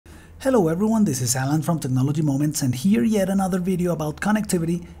Hello everyone, this is Alan from Technology Moments, and here yet another video about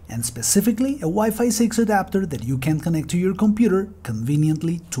connectivity, and specifically a Wi-Fi 6 adapter that you can connect to your computer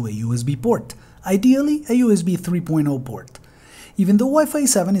conveniently to a USB port, ideally a USB 3.0 port. Even though Wi-Fi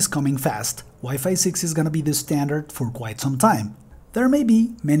 7 is coming fast, Wi-Fi 6 is gonna be the standard for quite some time. There may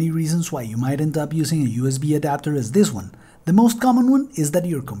be many reasons why you might end up using a USB adapter as this one. The most common one is that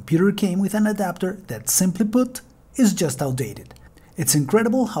your computer came with an adapter that, simply put, is just outdated. It's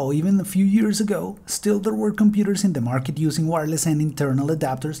incredible how even a few years ago, still there were computers in the market using wireless and internal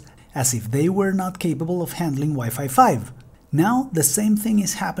adapters as if they were not capable of handling Wi-Fi 5. Now the same thing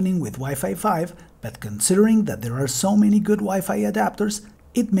is happening with Wi-Fi 5, but considering that there are so many good Wi-Fi adapters,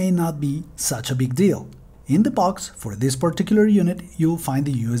 it may not be such a big deal. In the box, for this particular unit, you'll find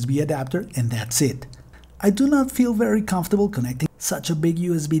the USB adapter and that's it. I do not feel very comfortable connecting such a big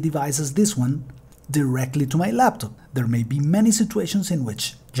USB device as this one directly to my laptop. There may be many situations in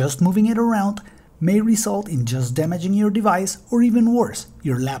which just moving it around may result in just damaging your device or even worse,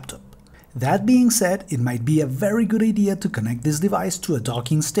 your laptop. That being said, it might be a very good idea to connect this device to a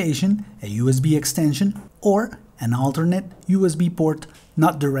docking station, a USB extension, or an alternate USB port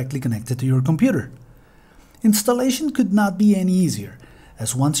not directly connected to your computer. Installation could not be any easier,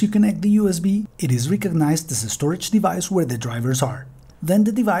 as once you connect the USB, it is recognized as a storage device where the drivers are. Then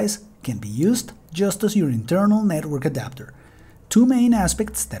the device can be used just as your internal network adapter. Two main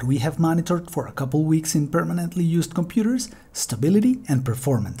aspects that we have monitored for a couple weeks in permanently used computers: stability and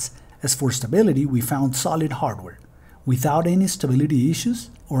performance. As for stability, we found solid hardware, without any stability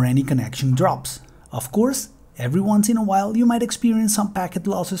issues or any connection drops. Of course, every once in a while you might experience some packet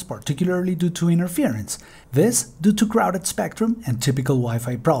losses, particularly due to interference. This due to crowded spectrum and typical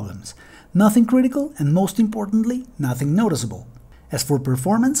Wi-Fi problems. Nothing critical, and most importantly, nothing noticeable. As for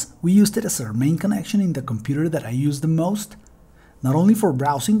performance, we used it as our main connection in the computer that I use the most, not only for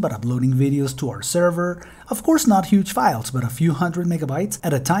browsing but uploading videos to our server, of course not huge files but a few hundred megabytes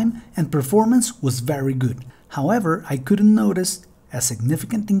at a time, and performance was very good. However, I couldn't notice a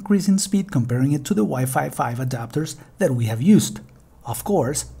significant increase in speed comparing it to the Wi-Fi 5 adapters that we have used. Of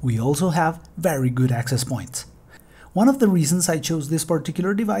course, we also have very good access points. One of the reasons I chose this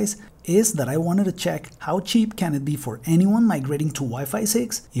particular device is that I wanted to check how cheap can it be for anyone migrating to Wi-Fi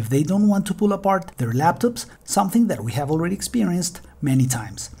 6 if they don't want to pull apart their laptops, something that we have already experienced many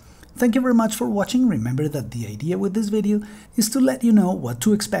times. Thank you very much for watching. Remember that the idea with this video is to let you know what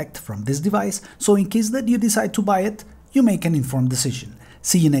to expect from this device, so in case that you decide to buy it, you make an informed decision.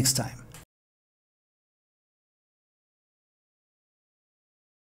 See you next time.